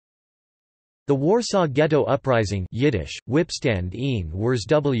The Warsaw Ghetto Uprising Yiddish, Wipstand ein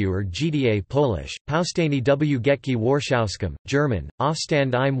Wrzw or GDA Polish, Powstanie w Getki Warszawskim, German,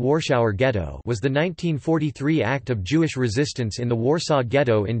 Aufstand im Warschauer Ghetto was the 1943 act of Jewish resistance in the Warsaw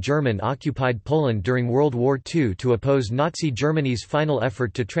Ghetto in German-occupied Poland during World War II to oppose Nazi Germany's final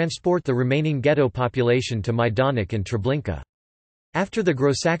effort to transport the remaining ghetto population to Majdanek and Treblinka. After the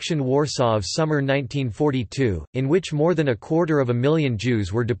Grossaktion Warsaw of summer 1942, in which more than 250,000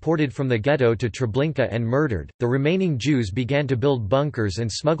 Jews were deported from the ghetto to Treblinka and murdered, the remaining Jews began to build bunkers and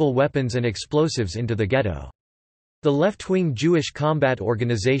smuggle weapons and explosives into the ghetto. The left-wing Jewish Combat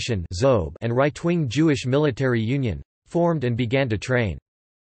Organization and right-wing Jewish Military Union formed and began to train.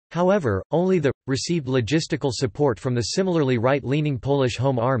 However, only the received logistical support from the similarly right-leaning Polish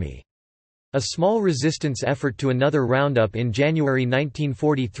Home Army. A small resistance effort to another roundup in January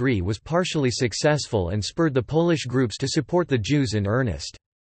 1943 was partially successful and spurred the Polish groups to support the Jews in earnest.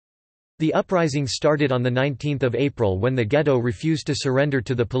 The uprising started on 19 April when the ghetto refused to surrender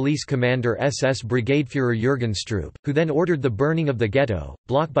to the police commander SS Brigadeführer Jürgen Stroop, who then ordered the burning of the ghetto,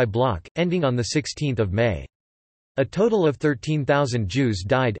 block by block, ending on 16 May. A total of 13,000 Jews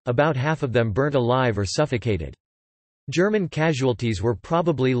died, about half of them burnt alive or suffocated. German casualties were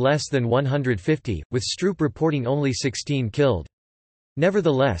probably less than 150, with Stroop reporting only 16 killed.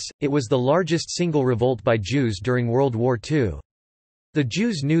 Nevertheless, it was the largest single revolt by Jews during World War II. The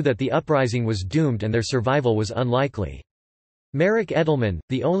Jews knew that the uprising was doomed and their survival was unlikely. Marek Edelman,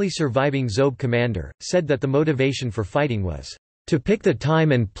 the only surviving Zob commander, said that the motivation for fighting was, "to pick the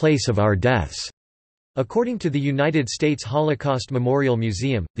time and place of our deaths." According to the United States Holocaust Memorial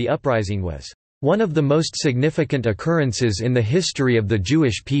Museum, the uprising was one of the most significant occurrences in the history of the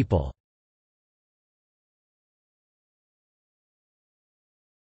Jewish people.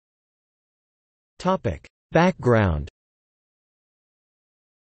 Background.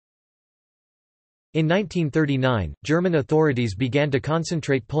 In 1939, German authorities began to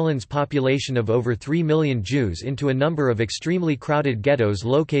concentrate Poland's population of over 3 million Jews into a number of extremely crowded ghettos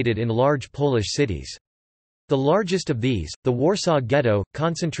located in large Polish cities. The largest of these, the Warsaw Ghetto,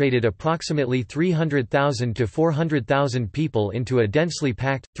 concentrated approximately 300,000 to 400,000 people into a densely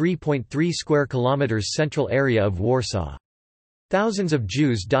packed, 3.3 square kilometers central area of Warsaw. Thousands of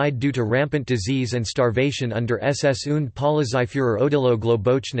Jews died due to rampant disease and starvation under SS und Polizeiführer Odilo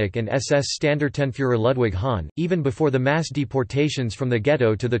Globocnik and SS Standartenführer Ludwig Hahn, even before the mass deportations from the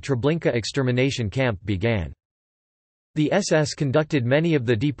ghetto to the Treblinka extermination camp began. The SS conducted many of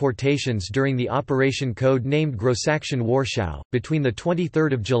the deportations during the operation code-named Grossaktion Warschau, between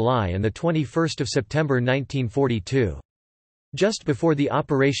 23 July and 21 September 1942. Just before the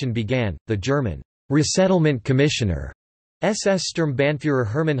operation began, the German resettlement commissioner, SS Sturmbannführer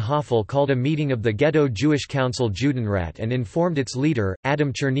Hermann Hoffel, called a meeting of the Ghetto Jewish Council Judenrat and informed its leader,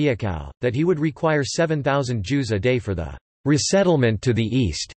 Adam Czerniakow, that he would require 7,000 Jews a day for the resettlement to the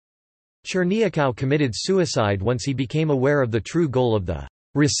east. Czerniakow committed suicide once he became aware of the true goal of the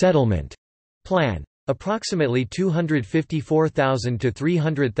resettlement plan. Approximately 254,000 to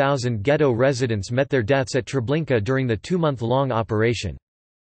 300,000 ghetto residents met their deaths at Treblinka during the 2-month-long operation.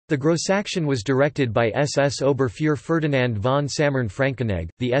 The Grossaktion was directed by SS Oberfuhrer Ferdinand von Sammern-Frankenegg,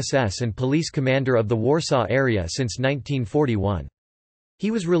 the SS and police commander of the Warsaw area since 1941. He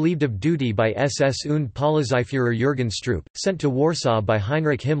was relieved of duty by SS und Polizeiführer Jürgen Stroop, sent to Warsaw by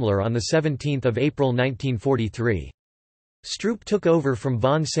Heinrich Himmler on 17 April 1943. Stroop took over from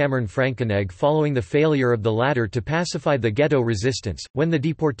von Sammern-Frankenegg following the failure of the latter to pacify the ghetto resistance. When the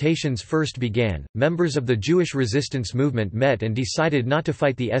deportations first began, members of the Jewish resistance movement met and decided not to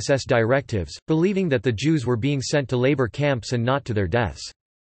fight the SS directives, believing that the Jews were being sent to labor camps and not to their deaths.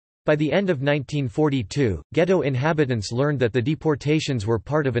 By the end of 1942, ghetto inhabitants learned that the deportations were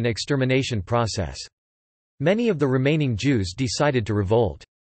part of an extermination process. Many of the remaining Jews decided to revolt.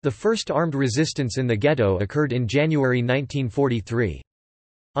 The first armed resistance in the ghetto occurred in January 1943.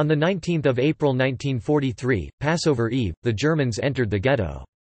 On 19 April 1943, Passover Eve, the Germans entered the ghetto.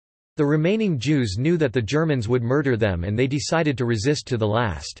 The remaining Jews knew that the Germans would murder them and they decided to resist to the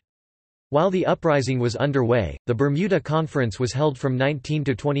last. While the uprising was underway, the Bermuda Conference was held from 19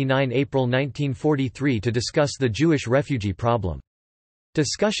 to 29 April 1943 to discuss the Jewish refugee problem.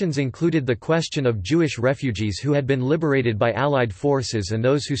 Discussions included the question of Jewish refugees who had been liberated by Allied forces and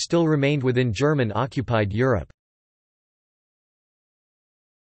those who still remained within German-occupied Europe.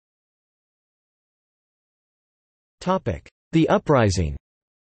 The uprising.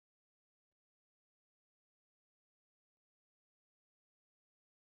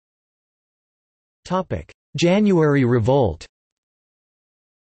 January Revolt.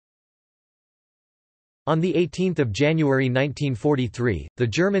 On 18 January 1943, the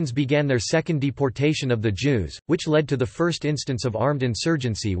Germans began their second deportation of the Jews, which led to the first instance of armed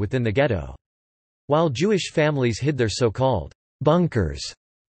insurgency within the ghetto. While Jewish families hid their so-called bunkers,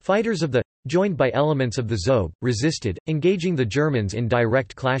 fighters of the, joined by elements of the Zob, resisted, engaging the Germans in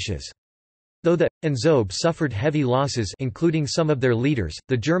direct clashes. Though the Zob suffered heavy losses including some of their leaders,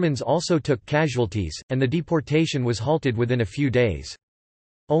 the Germans also took casualties, and the deportation was halted within a few days.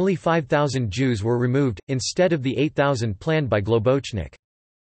 Only 5,000 Jews were removed, instead of the 8,000 planned by Globocnik.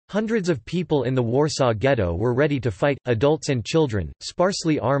 Hundreds of people in the Warsaw Ghetto were ready to fight, adults and children,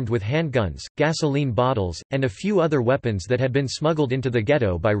 sparsely armed with handguns, gasoline bottles, and a few other weapons that had been smuggled into the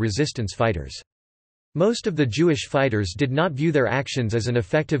ghetto by resistance fighters. Most of the Jewish fighters did not view their actions as an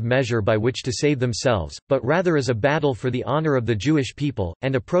effective measure by which to save themselves, but rather as a battle for the honor of the Jewish people,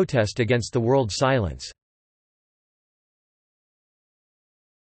 and a protest against the world's silence.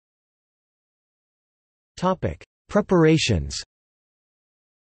 Preparations.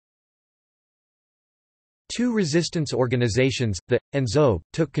 Two resistance organizations, the and Zob,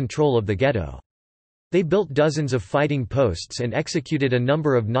 took control of the ghetto. They built dozens of fighting posts and executed a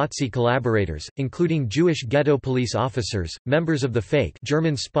number of Nazi collaborators, including Jewish ghetto police officers, members of the fake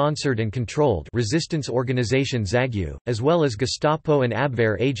German-sponsored and controlled resistance organization ZAGU, as well as Gestapo and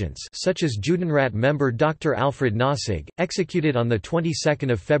Abwehr agents such as Judenrat member Dr. Alfred Nassig, executed on the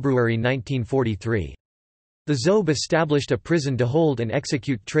 22nd of February 1943. The Zob established a prison to hold and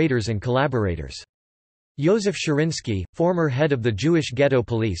execute traitors and collaborators. Józef Szariński, former head of the Jewish ghetto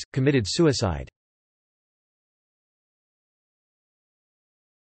police, committed suicide.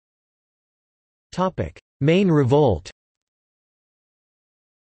 Main revolt.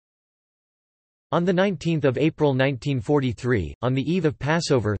 On 19 April 1943, on the eve of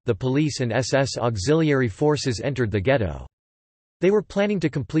Passover, the police and SS auxiliary forces entered the ghetto. They were planning to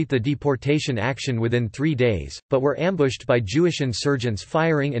complete the deportation action within 3 days, but were ambushed by Jewish insurgents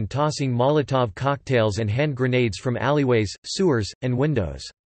firing and tossing Molotov cocktails and hand grenades from alleyways, sewers, and windows.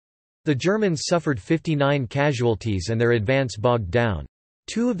 The Germans suffered 59 casualties and their advance bogged down.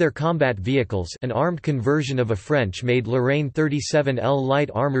 Two of their combat vehicles, an armed conversion of a French-made Lorraine 37L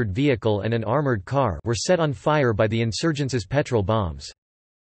light armored vehicle and an armored car, were set on fire by the insurgents' petrol bombs.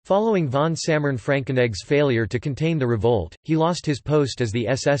 Following von Sammern-Frankeneg's failure to contain the revolt, he lost his post as the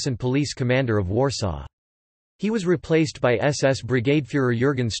SS and police commander of Warsaw. He was replaced by SS Brigadeführer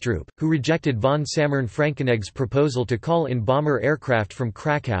Jürgen Stroop, who rejected von Sammern-Frankeneg's proposal to call in bomber aircraft from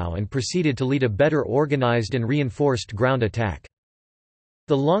Krakow and proceeded to lead a better organized and reinforced ground attack.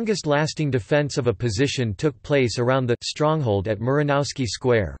 The longest-lasting defense of a position took place around the stronghold at Muranowski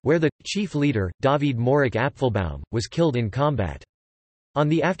Square, where the chief leader, Dawid Morik Apfelbaum, was killed in combat. On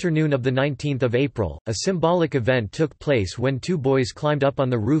the afternoon of 19 April, a symbolic event took place when two boys climbed up on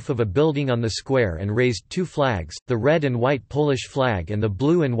the roof of a building on the square and raised two flags, the red and white Polish flag and the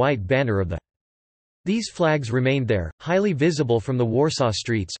blue and white banner of the. These flags remained there, highly visible from the Warsaw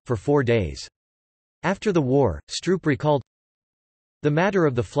streets, for 4 days. After the war, Stroop recalled, "The matter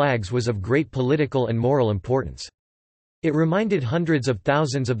of the flags was of great political and moral importance. It reminded hundreds of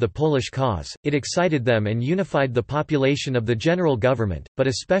thousands of the Polish cause, it excited them and unified the population of the general government, but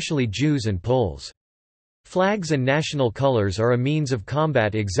especially Jews and Poles. Flags and national colors are a means of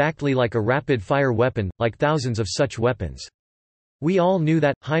combat exactly like a rapid-fire weapon, like thousands of such weapons. We all knew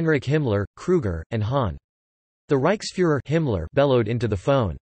that." Heinrich Himmler, Kruger, and Hahn. The Reichsfuhrer Himmler bellowed into the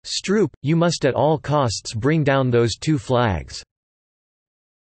phone, "Stroop, you must at all costs bring down those two flags."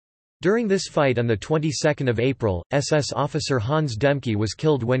 During this fight on the 22nd of April, SS officer Hans Demke was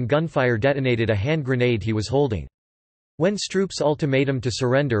killed when gunfire detonated a hand grenade he was holding. When Stroop's ultimatum to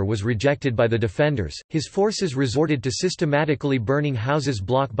surrender was rejected by the defenders, his forces resorted to systematically burning houses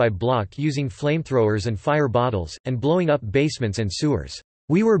block by block using flamethrowers and fire bottles, and blowing up basements and sewers.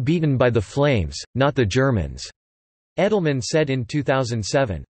 "We were beaten by the flames, not the Germans," Edelman said in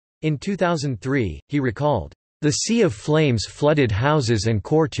 2007. In 2003, he recalled, "The sea of flames flooded houses and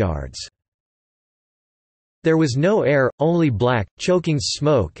courtyards. There was no air, only black, choking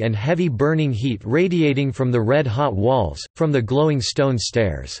smoke and heavy burning heat radiating from the red-hot walls, from the glowing stone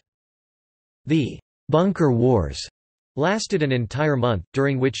stairs." The «bunker wars» lasted an entire month,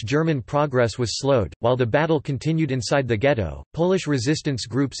 during which German progress was slowed. While the battle continued inside the ghetto, Polish resistance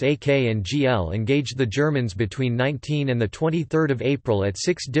groups AK and GL engaged the Germans between 19 and 23 April at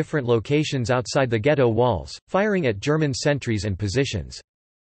 6 different locations outside the ghetto walls, firing at German sentries and positions.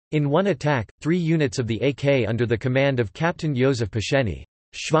 In one attack, 3 units of the AK under the command of Captain Józef Paszeny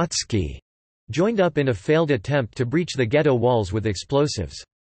Schwatzki joined up in a failed attempt to breach the ghetto walls with explosives.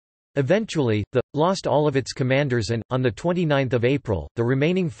 Eventually, the lost all of its commanders and, on 29 April, the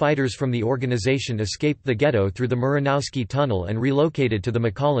remaining fighters from the organization escaped the ghetto through the Muranowski Tunnel and relocated to the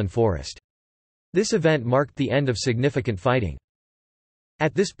Macallan Forest. This event marked the end of significant fighting.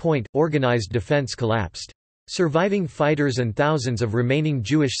 At this point, organized defense collapsed. Surviving fighters and thousands of remaining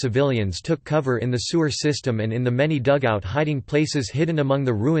Jewish civilians took cover in the sewer system and in the many dugout hiding places hidden among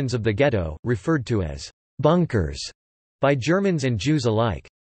the ruins of the ghetto, referred to as bunkers by Germans and Jews alike.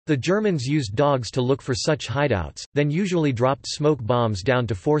 The Germans used dogs to look for such hideouts, then usually dropped smoke bombs down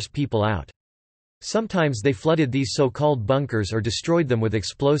to force people out. Sometimes they flooded these so-called bunkers or destroyed them with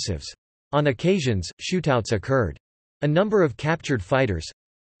explosives. On occasions, shootouts occurred. A number of captured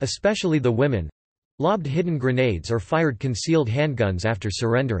fighters—especially the women—lobbed hidden grenades or fired concealed handguns after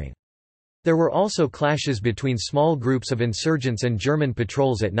surrendering. There were also clashes between small groups of insurgents and German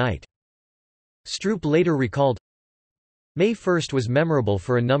patrols at night. Stroop later recalled, May 1 was memorable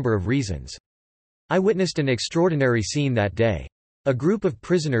for a number of reasons. I witnessed an extraordinary scene that day. A group of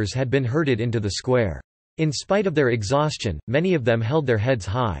prisoners had been herded into the square. In spite of their exhaustion, many of them held their heads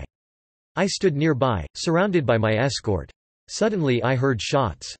high. I stood nearby, surrounded by my escort. Suddenly I heard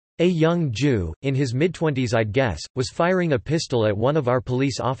shots. A young Jew, in his mid-20s I'd guess, was firing a pistol at one of our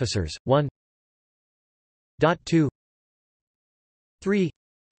police officers. 1.2 3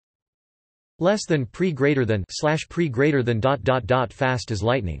 less than pre greater than fast as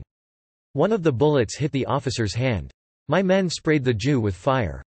lightning. One of the bullets hit the officer's hand. My men sprayed the Jew with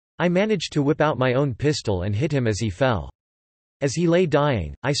fire. I managed to whip out my own pistol and hit him as he fell. As he lay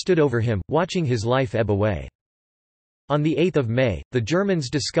dying, I stood over him, watching his life ebb away. On 8 May, the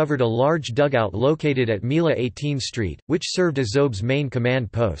Germans discovered a large dugout located at Mila 18 Street, which served as Zob's main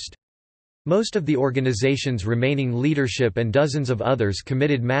command post. Most of the organization's remaining leadership and dozens of others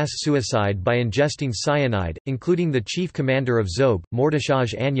committed mass suicide by ingesting cyanide, including the chief commander of Zob, Mordechai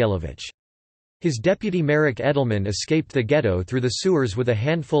Anielewicz. His deputy Marek Edelman escaped the ghetto through the sewers with a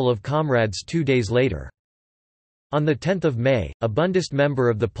handful of comrades 2 days later. On 10 May, a Bundist member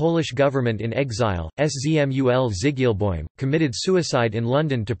of the Polish government in exile, Szmul Zygielbojm, committed suicide in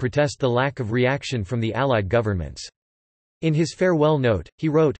London to protest the lack of reaction from the Allied governments. In his farewell note, he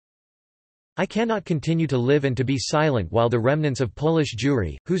wrote, I cannot continue to live and to be silent while the remnants of Polish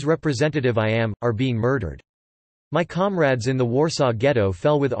Jewry, whose representative I am, are being murdered. My comrades in the Warsaw Ghetto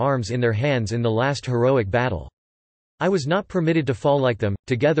fell with arms in their hands in the last heroic battle. I was not permitted to fall like them,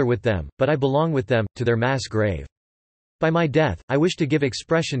 together with them, but I belong with them, to their mass grave. By my death, I wish to give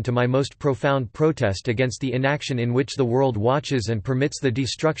expression to my most profound protest against the inaction in which the world watches and permits the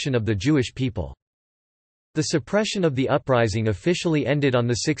destruction of the Jewish people. The suppression of the uprising officially ended on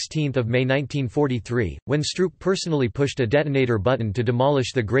 16 May 1943, when Stroop personally pushed a detonator button to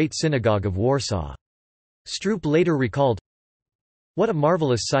demolish the Great Synagogue of Warsaw. Stroop later recalled, What a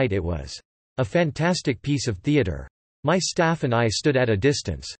marvelous sight it was. A fantastic piece of theater. My staff and I stood at a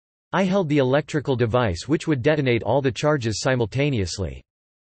distance. I held the electrical device which would detonate all the charges simultaneously.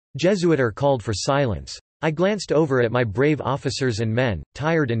 Jesuiter called for silence. I glanced over at my brave officers and men,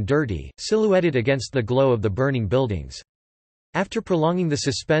 tired and dirty, silhouetted against the glow of the burning buildings. After prolonging the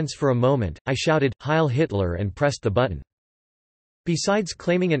suspense for a moment, I shouted, Heil Hitler, and pressed the button. Besides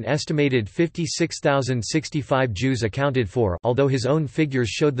claiming an estimated 56,065 Jews accounted for, although his own figures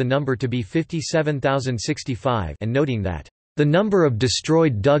showed the number to be 57,065, and noting that, the number of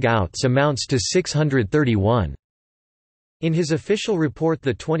destroyed dugouts amounts to 631. In his official report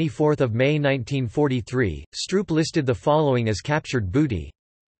 24 May 1943, Stroop listed the following as captured booty.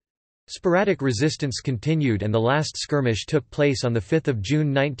 Sporadic resistance continued and the last skirmish took place on 5 June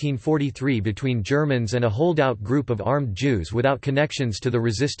 1943 between Germans and a holdout group of armed Jews without connections to the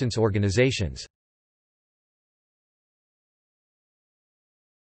resistance organizations.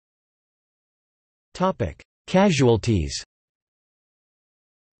 Casualties.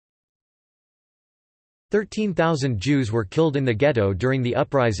 13,000 Jews were killed in the ghetto during the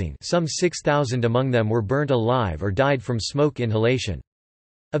uprising, some 6,000 among them were burnt alive or died from smoke inhalation.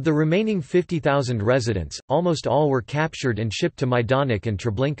 Of the remaining 50,000 residents, almost all were captured and shipped to Majdanek and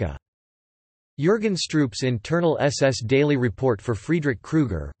Treblinka. Jürgen Stroop's internal SS daily report for Friedrich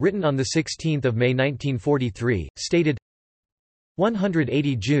Kruger, written on 16 May 1943, stated,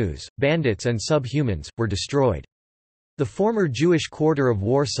 180 Jews, bandits and subhumans, were destroyed. The former Jewish quarter of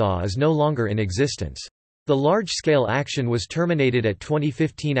Warsaw is no longer in existence. The large-scale action was terminated at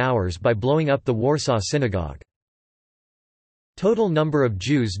 2015 hours by blowing up the Warsaw Synagogue. Total number of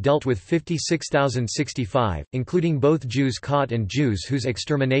Jews dealt with 56,065, including both Jews caught and Jews whose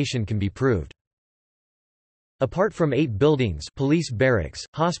extermination can be proved. Apart from 8 buildings, police barracks,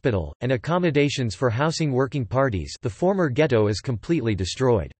 hospital, and accommodations for housing working parties, the former ghetto is completely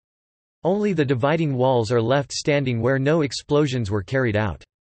destroyed. Only the dividing walls are left standing where no explosions were carried out.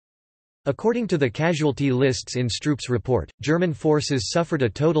 According to the casualty lists in Stroop's report, German forces suffered a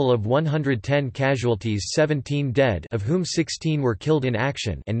total of 110 casualties, 17 dead, of whom 16 were killed in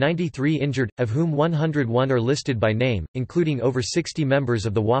action, and 93 injured, of whom 101 are listed by name, including over 60 members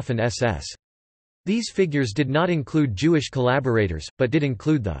of the Waffen-SS. These figures did not include Jewish collaborators, but did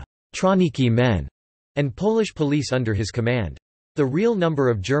include the Troniki men and Polish police under his command. The real number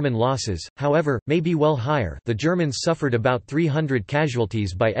of German losses, however, may be well higher. The Germans suffered about 300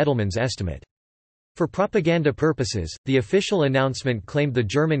 casualties by Edelman's estimate. For propaganda purposes, the official announcement claimed the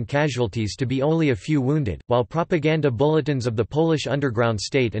German casualties to be only a few wounded, while propaganda bulletins of the Polish underground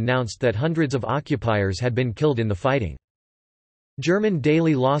state announced that hundreds of occupiers had been killed in the fighting. German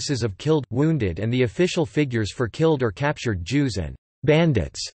daily losses of killed, wounded and the official figures for killed or captured Jews and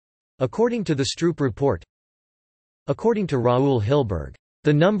bandits, according to the Stroop report. According to Raoul Hilberg,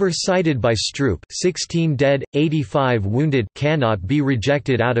 the number cited by Stroop, 16 dead, 85 wounded, cannot be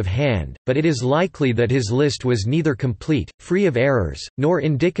rejected out of hand, but it is likely that his list was neither complete, free of errors, nor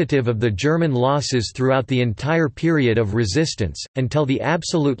indicative of the German losses throughout the entire period of resistance, until the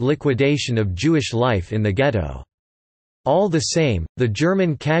absolute liquidation of Jewish life in the ghetto. All the same, the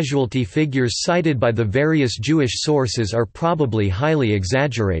German casualty figures cited by the various Jewish sources are probably highly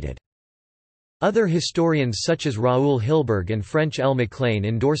exaggerated. Other historians such as Raoul Hilberg and French L. MacLean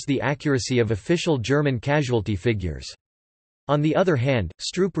endorse the accuracy of official German casualty figures. On the other hand,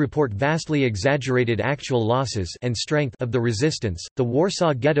 Stroop report vastly exaggerated actual losses and strength of the resistance. The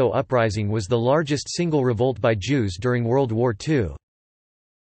Warsaw Ghetto Uprising was the largest single revolt by Jews during World War II.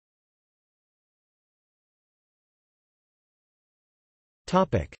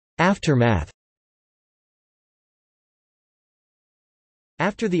 Topic: Aftermath.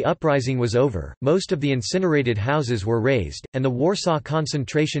 After the uprising was over, most of the incinerated houses were razed, and the Warsaw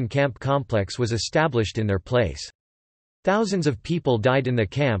concentration camp complex was established in their place. Thousands of people died in the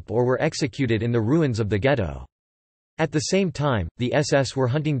camp or were executed in the ruins of the ghetto. At the same time, the SS were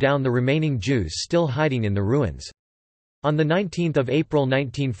hunting down the remaining Jews still hiding in the ruins. On 19 April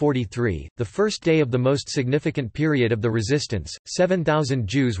 1943, the first day of the most significant period of the resistance, 7,000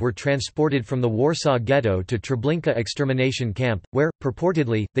 Jews were transported from the Warsaw Ghetto to Treblinka extermination camp, where,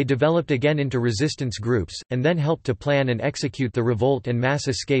 purportedly, they developed again into resistance groups, and then helped to plan and execute the revolt and mass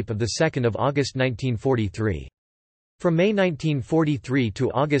escape of 2 August 1943. From May 1943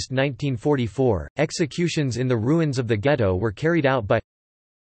 to August 1944, executions in the ruins of the ghetto were carried out by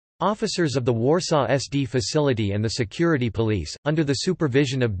officers of the Warsaw SD facility and the security police, under the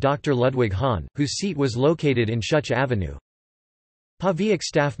supervision of Dr. Ludwig Hahn, whose seat was located in Schuch Avenue. Pawiak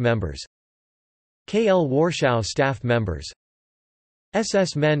staff members, KL Warschau staff members,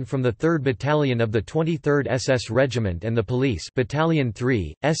 SS men from the 3rd Battalion of the 23rd SS Regiment and the Police Battalion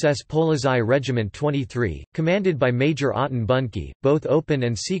 3, SS Polizei Regiment 23, commanded by Major Otten Bunke. Both open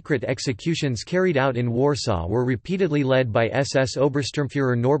and secret executions carried out in Warsaw were repeatedly led by SS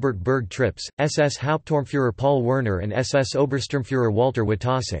Obersturmführer Norbert Berg Trips, SS Hauptsturmführer Paul Werner and SS Obersturmführer Walter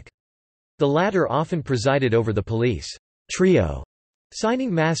Witasek. The latter often presided over the police trio,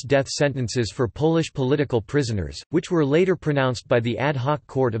 signing mass death sentences for Polish political prisoners, which were later pronounced by the ad hoc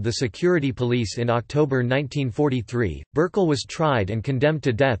court of the security police in October 1943. Berkel was tried and condemned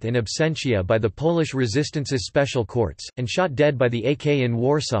to death in absentia by the Polish Resistance's special courts, and shot dead by the AK in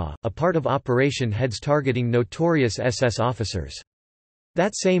Warsaw, a part of Operation Heads targeting notorious SS officers.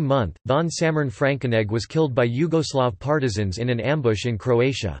 That same month, von Samern-Frankenegg was killed by Yugoslav partisans in an ambush in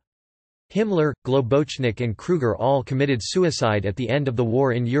Croatia. Himmler, Globocnik and Kruger all committed suicide at the end of the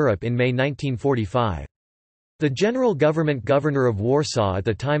war in Europe in May 1945. The general government governor of Warsaw at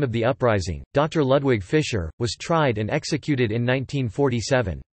the time of the uprising, Dr. Ludwig Fischer, was tried and executed in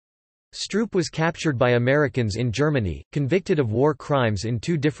 1947. Stroop was captured by Americans in Germany, convicted of war crimes in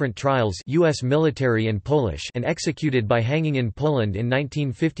 2 different trials, U.S. military and Polish, and executed by hanging in Poland in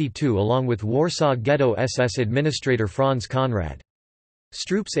 1952 along with Warsaw Ghetto SS administrator Franz Conrad.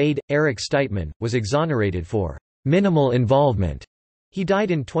 Stroop's aide, Erich Steitmann, was exonerated for minimal involvement. He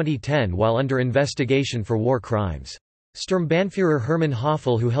died in 2010 while under investigation for war crimes. Sturmbannführer Hermann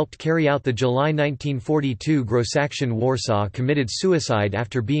Hoffel, who helped carry out the July 1942 Grossaktion Warsaw, committed suicide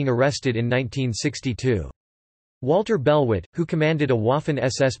after being arrested in 1962. Walter Bellwitt, who commanded a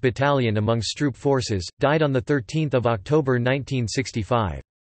Waffen-SS battalion among Stroop forces, died on 13 October 1965.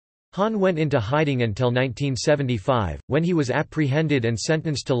 Hahn went into hiding until 1975, when he was apprehended and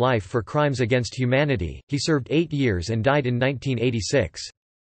sentenced to life for crimes against humanity. He served 8 years and died in 1986.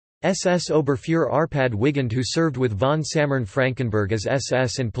 SS Oberfuhrer Arpad Wigand, who served with von Sammern-Frankenberg as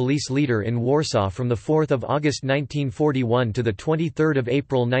SS and police leader in Warsaw from 4 August 1941 to 23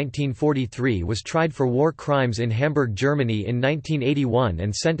 April 1943, was tried for war crimes in Hamburg, Germany in 1981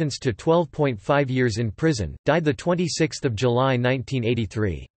 and sentenced to 12.5 years in prison, died 26 July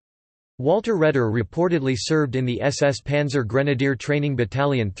 1983. Walter Redder reportedly served in the SS Panzer Grenadier Training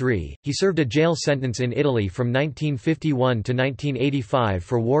Battalion 3. He served a jail sentence in Italy from 1951 to 1985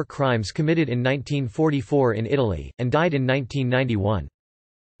 for war crimes committed in 1944 in Italy, and died in 1991.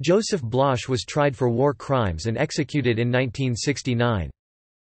 Joseph Bloch was tried for war crimes and executed in 1969.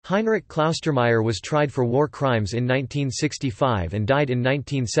 Heinrich Klaustermeier was tried for war crimes in 1965 and died in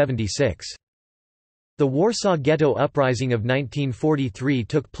 1976. The Warsaw Ghetto Uprising of 1943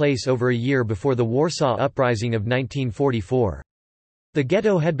 took place over a year before the Warsaw Uprising of 1944. The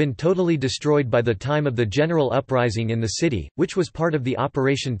ghetto had been totally destroyed by the time of the general uprising in the city, which was part of the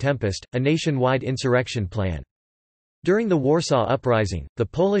Operation Tempest, a nationwide insurrection plan. During the Warsaw Uprising, the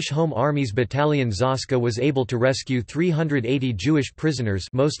Polish Home Army's Battalion Zoska was able to rescue 380 Jewish prisoners,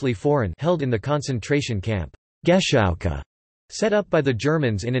 mostly foreign, held in the concentration camp Geszałka, set up by the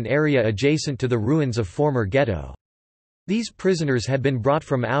Germans in an area adjacent to the ruins of former ghetto. These prisoners had been brought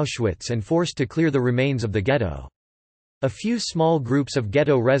from Auschwitz and forced to clear the remains of the ghetto. A few small groups of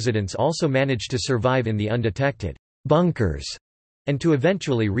ghetto residents also managed to survive in the undetected bunkers and to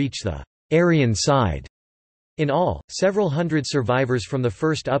eventually reach the Aryan side. In all, several hundred survivors from the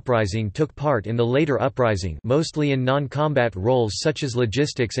first uprising took part in the later uprising, mostly in non-combat roles such as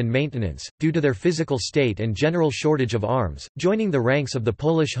logistics and maintenance, due to their physical state and general shortage of arms, joining the ranks of the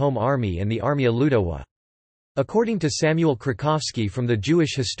Polish Home Army and the Armia Ludowa. According to Samuel Krakowski from the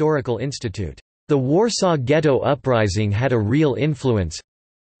Jewish Historical Institute, the Warsaw Ghetto Uprising had a real influence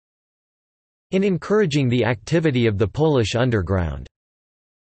in encouraging the activity of the Polish underground.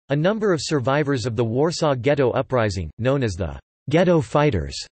 A number of survivors of the Warsaw Ghetto Uprising, known as the Ghetto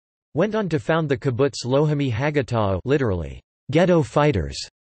Fighters, went on to found the kibbutz Lohimi Hagatao, literally, Ghetto Fighters,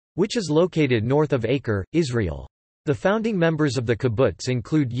 which is located north of Acre, Israel. The founding members of the kibbutz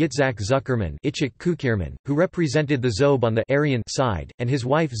include Yitzhak Zuckerman, Ichik Kukirman, who represented the Zob on the Aryan side, and his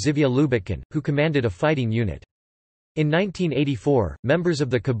wife Zivia Lubitkin, who commanded a fighting unit. In 1984, members of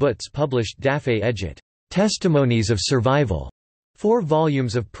the kibbutz published Dafei Eget, Testimonies of Survival, 4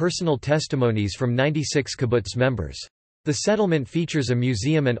 volumes of personal testimonies from 96 kibbutz members. The settlement features a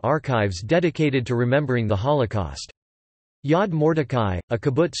museum and archives dedicated to remembering the Holocaust. Yad Mordechai, a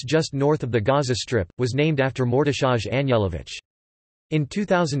kibbutz just north of the Gaza Strip, was named after Mordechai Anielewicz. In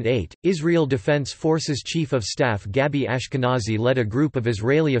 2008, Israel Defense Forces Chief of Staff Gabi Ashkenazi led a group of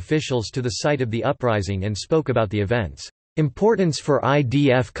Israeli officials to the site of the uprising and spoke about the event's importance for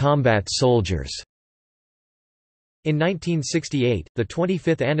IDF combat soldiers. In 1968, the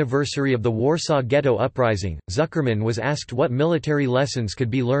 25th anniversary of the Warsaw Ghetto Uprising, Zuckerman was asked what military lessons could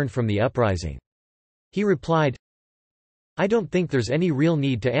be learned from the uprising. He replied, "I don't think there's any real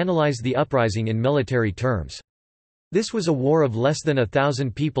need to analyze the uprising in military terms. This was a war of less than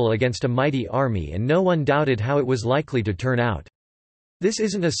 1,000 people against a mighty army and no one doubted how it was likely to turn out. This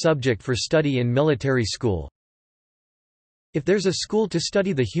isn't a subject for study in military school. If there's a school to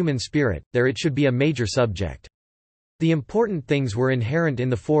study the human spirit, there it should be a major subject. The important things were inherent in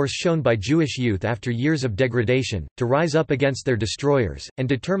the force shown by Jewish youth after years of degradation, to rise up against their destroyers, and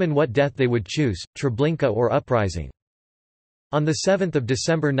determine what death they would choose, Treblinka or uprising." On 7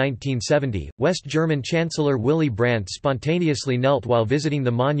 December 1970, West German Chancellor Willy Brandt spontaneously knelt while visiting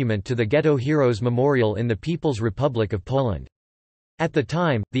the monument to the Ghetto Heroes Memorial in the People's Republic of Poland. At the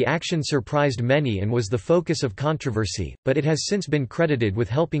time, the action surprised many and was the focus of controversy, but it has since been credited with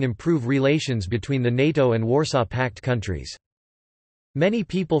helping improve relations between the NATO and Warsaw Pact countries. Many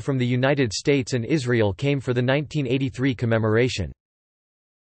people from the United States and Israel came for the 1983 commemoration.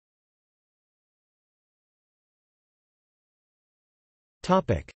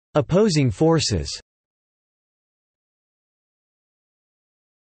 Opposing forces.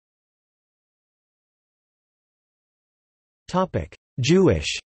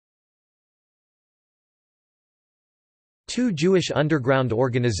 Jewish. 2 Jewish underground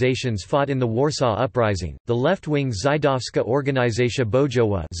organizations fought in the Warsaw Uprising, the left-wing Żydowska Organizacja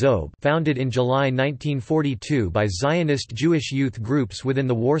Bojowa (ZOB), founded in July 1942 by Zionist Jewish youth groups within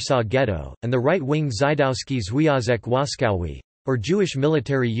the Warsaw Ghetto, and the right-wing Żydowski Związek Wojskowy, or Jewish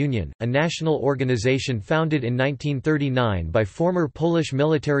Military Union, a national organization founded in 1939 by former Polish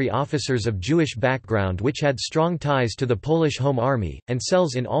military officers of Jewish background which had strong ties to the Polish Home Army, and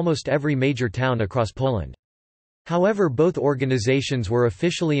cells in almost every major town across Poland. However, both organizations were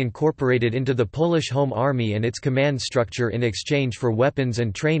officially incorporated into the Polish Home Army and its command structure in exchange for weapons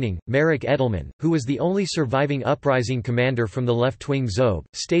and training. Marek Edelman, who was the only surviving uprising commander from the left-wing ZOB,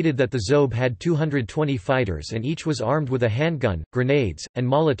 stated that the ZOB had 220 fighters and each was armed with a handgun, grenades, and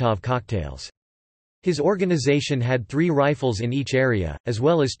Molotov cocktails. His organization had 3 rifles in each area, as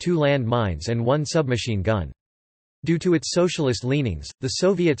well as 2 land mines and 1 submachine gun. Due to its socialist leanings, the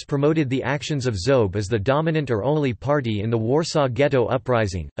Soviets promoted the actions of ZOB as the dominant or only party in the Warsaw Ghetto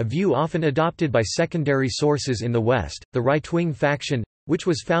Uprising, a view often adopted by secondary sources in the West. The right-wing faction, which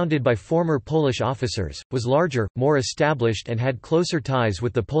was founded by former Polish officers, was larger, more established and had closer ties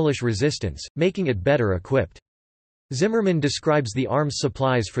with the Polish resistance, making it better equipped. Zimmerman describes the arms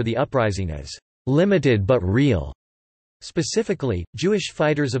supplies for the uprising as limited but real. Specifically, Jewish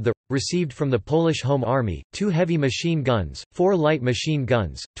fighters of the received from the Polish Home Army, 2 heavy machine guns, 4 light machine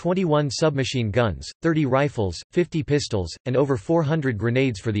guns, 21 submachine guns, 30 rifles, 50 pistols, and over 400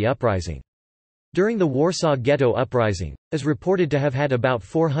 grenades for the uprising. During the Warsaw Ghetto Uprising, is reported to have had about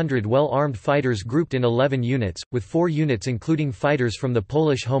 400 well-armed fighters grouped in 11 units, with 4 units including fighters from the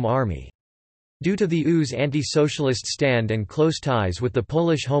Polish Home Army. Due to the U's anti-socialist stand and close ties with the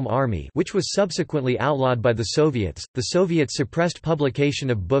Polish Home Army, which was subsequently outlawed by the Soviets suppressed publication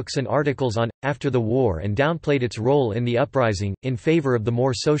of books and articles on, after the war and downplayed its role in the uprising, in favor of the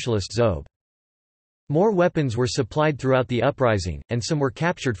more socialist ZOB. More weapons were supplied throughout the uprising, and some were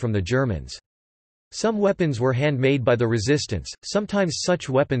captured from the Germans. Some weapons were handmade by the resistance, sometimes such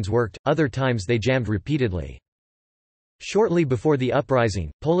weapons worked, other times they jammed repeatedly. Shortly before the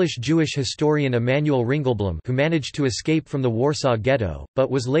uprising, Polish Jewish historian Emanuel Ringelblum, who managed to escape from the Warsaw Ghetto, but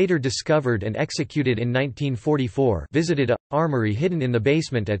was later discovered and executed in 1944, visited a armory hidden in the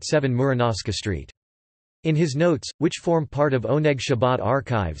basement at 7 Muranowska Street. In his notes, which form part of Oneg Shabbat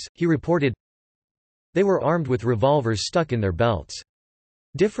archives, he reported, "They were armed with revolvers stuck in their belts.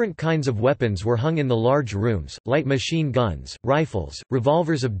 Different kinds of weapons were hung in the large rooms, light machine guns, rifles,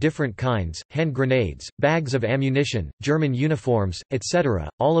 revolvers of different kinds, hand grenades, bags of ammunition, German uniforms, etc.,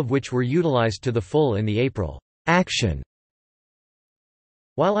 all of which were utilized to the full in the April action.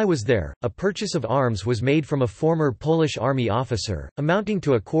 While I was there, a purchase of arms was made from a former Polish army officer, amounting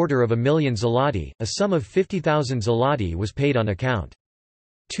to 250,000 zloty, a sum of 50,000 zloty was paid on account.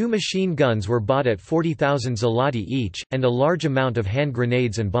 2 machine guns were bought at 40,000 zloty each, and a large amount of hand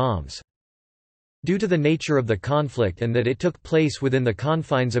grenades and bombs. Due to the nature of the conflict and that it took place within the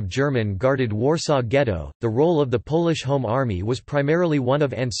confines of German-guarded Warsaw Ghetto, the role of the Polish Home Army was primarily one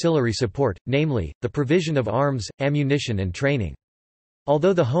of ancillary support, namely, the provision of arms, ammunition and training.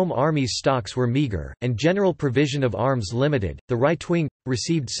 Although the Home Army's stocks were meager, and general provision of arms limited, the right wing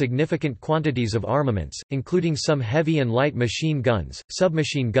received significant quantities of armaments, including some heavy and light machine guns,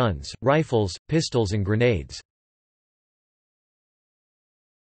 submachine guns, rifles, pistols and grenades.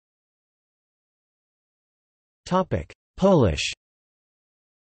 Polish.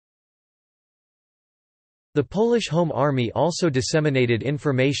 The Polish Home Army also disseminated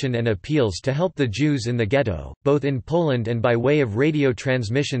information and appeals to help the Jews in the ghetto, both in Poland and by way of radio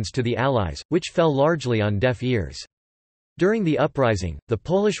transmissions to the Allies, which fell largely on deaf ears. During the uprising, the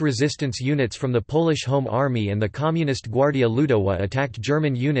Polish resistance units from the Polish Home Army and the Communist Gwardia Ludowa attacked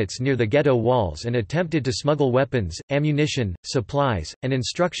German units near the ghetto walls and attempted to smuggle weapons, ammunition, supplies, and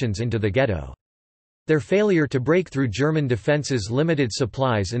instructions into the ghetto. Their failure to break through German defences limited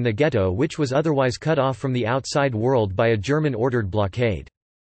supplies in the ghetto, which was otherwise cut off from the outside world by a German-ordered blockade.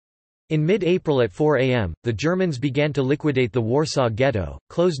 In mid-April at 4 a.m., the Germans began to liquidate the Warsaw Ghetto,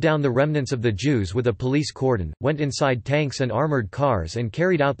 closed down the remnants of the Jews with a police cordon, went inside tanks and armoured cars and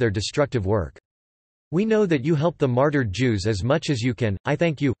carried out their destructive work. We know that you help the martyred Jews as much as you can. I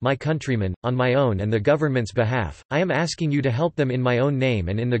thank you, my countrymen, on my own and the government's behalf. I am asking you to help them in my own name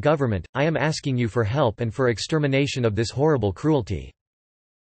and in the government. I am asking you for help and for extermination of this horrible cruelty."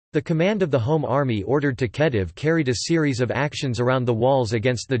 The command of the Home Army ordered to Kiev carried a series of actions around the walls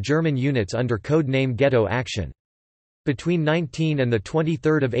against the German units under code name Ghetto Action. Between 19 and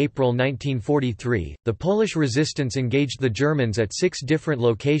 23 April 1943, the Polish resistance engaged the Germans at 6 different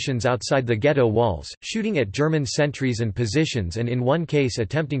locations outside the ghetto walls, shooting at German sentries and positions and in one case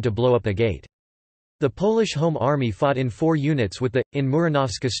attempting to blow up a gate. The Polish Home Army fought in 4 units with the, in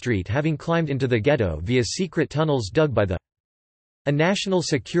Muranowska Street having climbed into the ghetto via secret tunnels dug by a National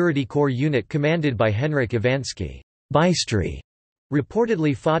Security Corps unit commanded by Henryk Iwanski. Bystry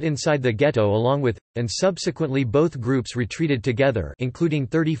reportedly fought inside the ghetto along with, and subsequently both groups retreated together, including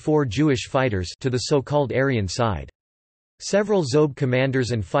 34 Jewish fighters, to the so-called Aryan side. Several ZOB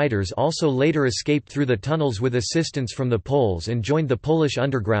commanders and fighters also later escaped through the tunnels with assistance from the Poles and joined the Polish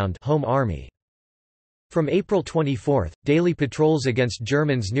underground Home Army. From April 24, daily patrols against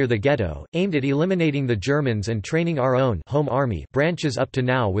Germans near the ghetto, aimed at eliminating the Germans and training our own home army branches up to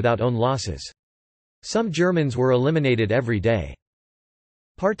now without own losses. Some Germans were eliminated every day.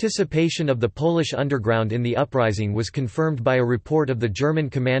 Participation of the Polish underground in the uprising was confirmed by a report of the German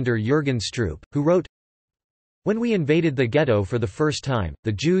commander Jürgen Stroop, who wrote, "When we invaded the ghetto for the first time,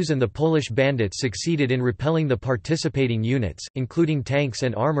 the Jews and the Polish bandits succeeded in repelling the participating units, including tanks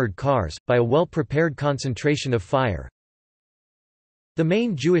and armored cars, by a well-prepared concentration of fire. The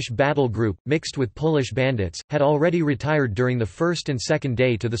main Jewish battle group, mixed with Polish bandits, had already retired during the first and second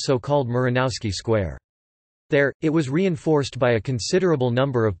day to the so-called Muranowski Square. There, it was reinforced by a considerable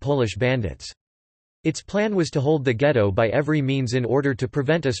number of Polish bandits. Its plan was to hold the ghetto by every means in order to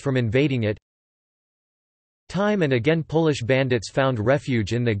prevent us from invading it. Time and again Polish bandits found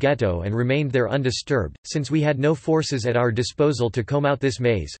refuge in the ghetto and remained there undisturbed, since we had no forces at our disposal to comb out this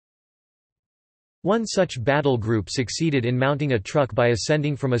maze. One such battle group succeeded in mounting a truck by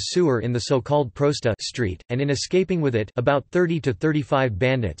ascending from a sewer in the so-called Prosta street, and in escaping with it, about 30 to 35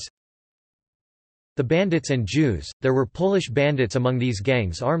 bandits. The bandits and Jews, there were Polish bandits among these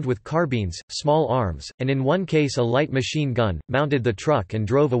gangs armed with carbines, small arms, and in one case a light machine gun, mounted the truck and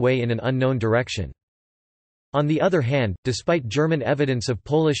drove away in an unknown direction. On the other hand, despite German evidence of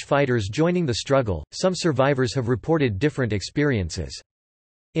Polish fighters joining the struggle, some survivors have reported different experiences.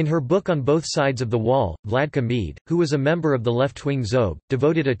 In her book On Both Sides of the Wall, Władka Mead, who was a member of the left-wing ZOB,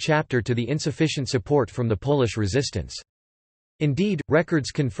 devoted a chapter to the insufficient support from the Polish resistance. Indeed,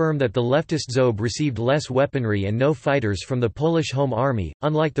 records confirm that the leftist ZOB received less weaponry and no fighters from the Polish Home Army,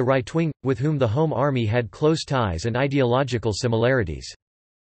 unlike the right-wing, with whom the Home Army had close ties and ideological similarities.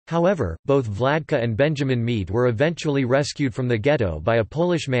 However, both Władka and Benjamin Mead were eventually rescued from the ghetto by a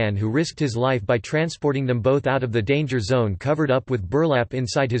Polish man who risked his life by transporting them both out of the danger zone covered up with burlap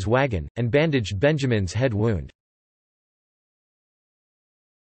inside his wagon, and bandaged Benjamin's head wound.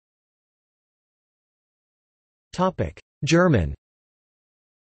 German.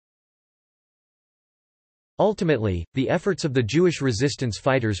 Ultimately, the efforts of the Jewish resistance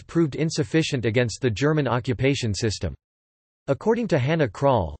fighters proved insufficient against the German occupation system. According to Hannah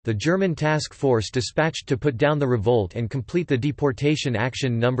Krall, the German task force dispatched to put down the revolt and complete the deportation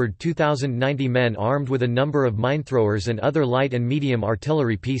action numbered 2,090 men armed with a number of minethrowers and other light and medium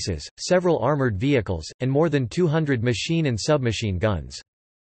artillery pieces, several armored vehicles, and more than 200 machine and submachine guns.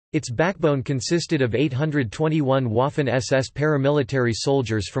 Its backbone consisted of 821 Waffen-SS paramilitary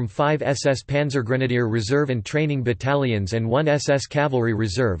soldiers from 5 SS Panzergrenadier Reserve and Training Battalions and 1 SS Cavalry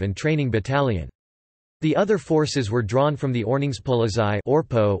Reserve and Training Battalion. The other forces were drawn from the Ordnungspolizei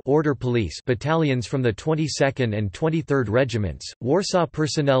Order Police battalions from the 22nd and 23rd Regiments, Warsaw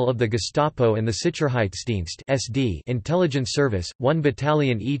personnel of the Gestapo and the Sicherheitsdienst (SD) intelligence service, 1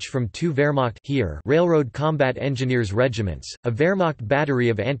 battalion each from 2 Wehrmacht here Railroad Combat Engineers regiments, a Wehrmacht battery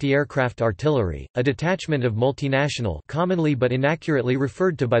of anti-aircraft artillery, a detachment of multinational, commonly but inaccurately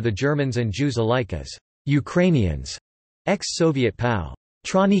referred to by the Germans and Jews alike as Ukrainians, ex-Soviet POW,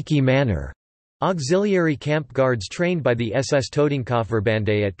 Troniki Manor, auxiliary camp guards trained by the SS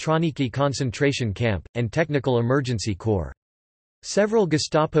Totenkopfverbände at Troniki concentration camp, and Technical Emergency Corps. Several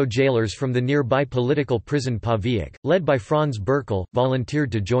Gestapo jailers from the nearby political prison Pawiak, led by Franz Berkel,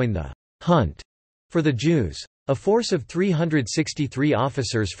 volunteered to join the «hunt» for the Jews. A force of 363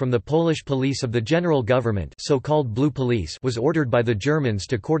 officers from the Polish police of the general government, so-called Blue Police, was ordered by the Germans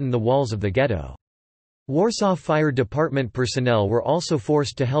to cordon the walls of the ghetto. Warsaw Fire Department personnel were also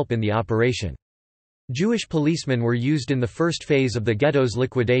forced to help in the operation. Jewish policemen were used in the first phase of the ghetto's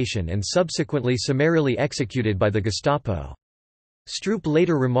liquidation and subsequently summarily executed by the Gestapo. Stroop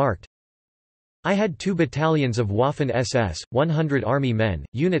later remarked, "I had 2 battalions of Waffen-SS, 100 army men,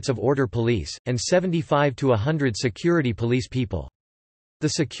 units of order police, and 75 to 100 security police people. The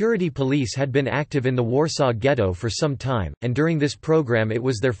security police had been active in the Warsaw Ghetto for some time, and during this program it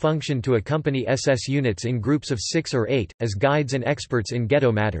was their function to accompany SS units in groups of 6 or 8, as guides and experts in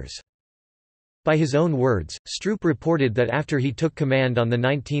ghetto matters." By his own words, Stroop reported that after he took command on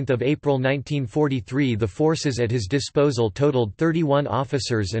 19 April 1943 the forces at his disposal totaled 31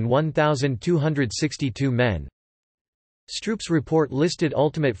 officers and 1,262 men. Stroop's report listed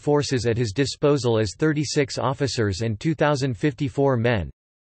ultimate forces at his disposal as 36 officers and 2,054 men.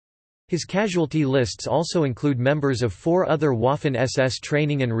 His casualty lists also include members of 4 other Waffen-SS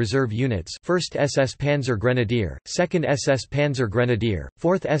training and reserve units: 1st SS Panzer Grenadier, 2nd SS Panzer Grenadier,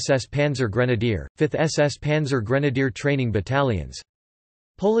 4th SS Panzer Grenadier, 5th SS Panzer Grenadier training battalions.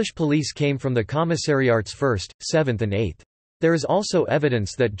 Polish police came from the commissariats 1st, 7th and 8th. There is also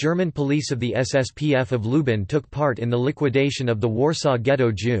evidence that German police of the SSPF of Lublin took part in the liquidation of the Warsaw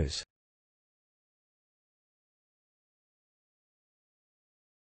Ghetto Jews.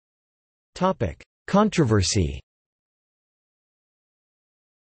 Controversy.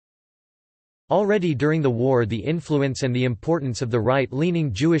 Already during the war, the influence and the importance of the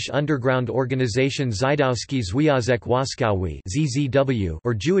right-leaning Jewish underground organization Żydowski Związek Wojskowy (ZZW)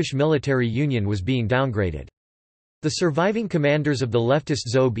 or Jewish Military Union was being downgraded. The surviving commanders of the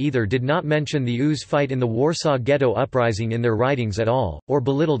leftist Zob either did not mention the UZ fight in the Warsaw Ghetto Uprising in their writings at all, or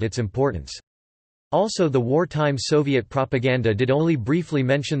belittled its importance. Also, the wartime Soviet propaganda did only briefly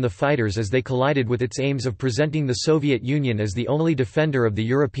mention the fighters as they collided with its aims of presenting the Soviet Union as the only defender of the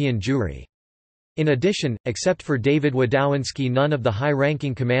European Jewry. In addition, except for David Wadowski, none of the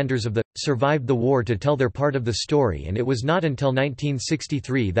high-ranking commanders of the survived the war to tell their part of the story, and it was not until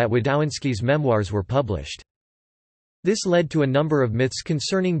 1963 that Wadowski's memoirs were published. This led to a number of myths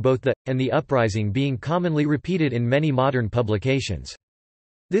concerning both the and the uprising being commonly repeated in many modern publications.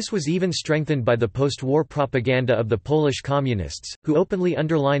 This was even strengthened by the post-war propaganda of the Polish communists, who openly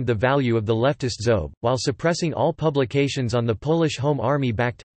underlined the value of the leftist Zob, while suppressing all publications on the Polish Home Army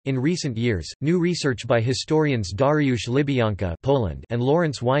backed. In recent years, new research by historians Dariusz Libyanka Poland and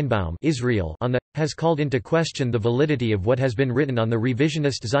Lawrence Weinbaum Israel on the has called into question the validity of what has been written on the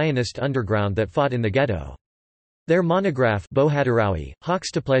revisionist Zionist underground that fought in the ghetto. Their monograph Bohaterowie,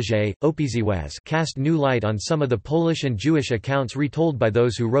 Hoxtapleje, Opiziwaz cast new light on some of the Polish and Jewish accounts retold by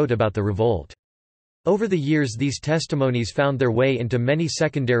those who wrote about the revolt. Over the years, these testimonies found their way into many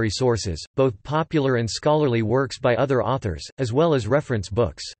secondary sources, both popular and scholarly works by other authors, as well as reference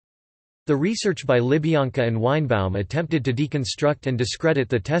books. The research by Libyanka and Weinbaum attempted to deconstruct and discredit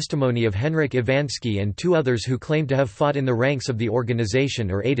the testimony of Henryk Iwański and two others who claimed to have fought in the ranks of the organization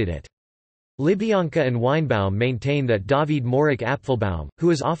or aided it. Libyanka and Weinbaum maintain that Dawid Morik Apfelbaum, who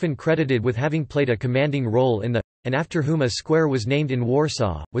is often credited with having played a commanding role in the and after whom a square was named in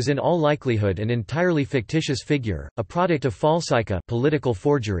Warsaw, was in all likelihood an entirely fictitious figure, a product of falsica political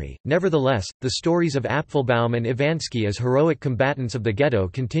forgery. Nevertheless, the stories of Apfelbaum and Iwański as heroic combatants of the ghetto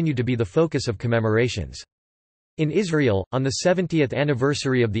continue to be the focus of commemorations. In Israel, on the 70th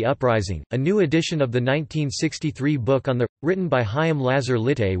anniversary of the uprising, a new edition of the 1963 book on the written by Chaim Lazar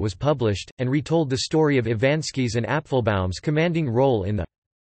Littay was published, and retold the story of Iwański's and Apfelbaum's commanding role in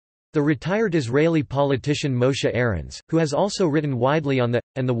the retired Israeli politician Moshe Aarons, who has also written widely on the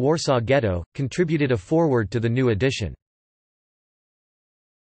and the Warsaw Ghetto, contributed a foreword to the new edition.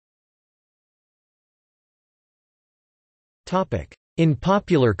 In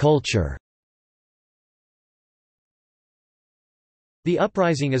popular culture, the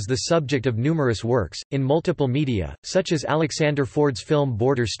uprising is the subject of numerous works, in multiple media, such as Alexander Ford's film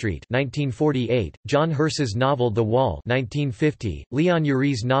Border Street 1948, John Hers's novel The Wall 1950, Leon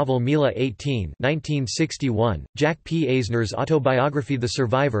Urey's novel Mila 18 1961, Jack P. Eisner's autobiography The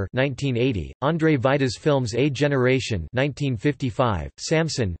Survivor 1980, Andrzej Wajda's films A Generation 1955,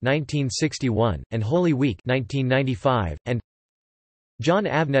 Samson 1961, and Holy Week 1995, and John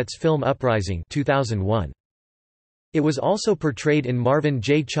Avnet's film Uprising 2001. It was also portrayed in Marvin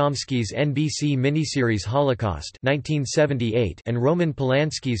J. Chomsky's NBC miniseries Holocaust 1978 and Roman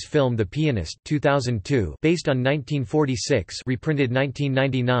Polanski's film The Pianist 2002, based on 1946 reprinted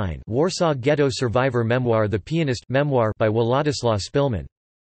 1999 Warsaw Ghetto survivor memoir The Pianist memoir by Władysław Szpilman.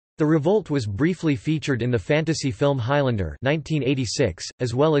 The revolt was briefly featured in the fantasy film Highlander 1986,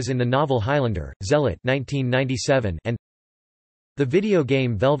 as well as in the novel Highlander, Zealot 1997, and the video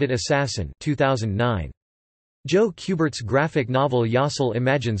game Velvet Assassin 2009. Joe Kubert's graphic novel Yossel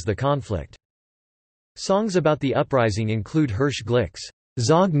imagines the conflict. Songs about the uprising include Hirsch Glick's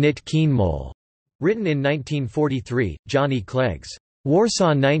Zog nit Kienmol, written in 1943, Johnny Clegg's Warsaw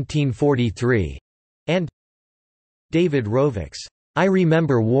 1943, and David Rovick's I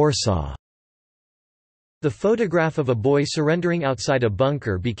Remember Warsaw. The photograph of a boy surrendering outside a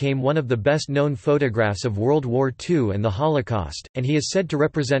bunker became one of the best-known photographs of World War II and the Holocaust, and he is said to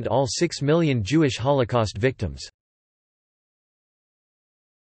represent all 6 million Jewish Holocaust victims.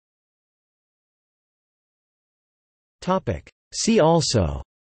 See also: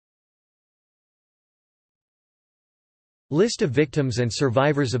 List of victims and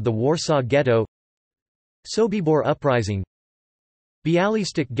survivors of the Warsaw Ghetto, Sobibor Uprising,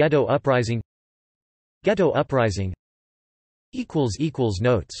 Bialystok Ghetto Uprising, Ghetto Uprising.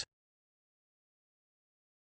 Notes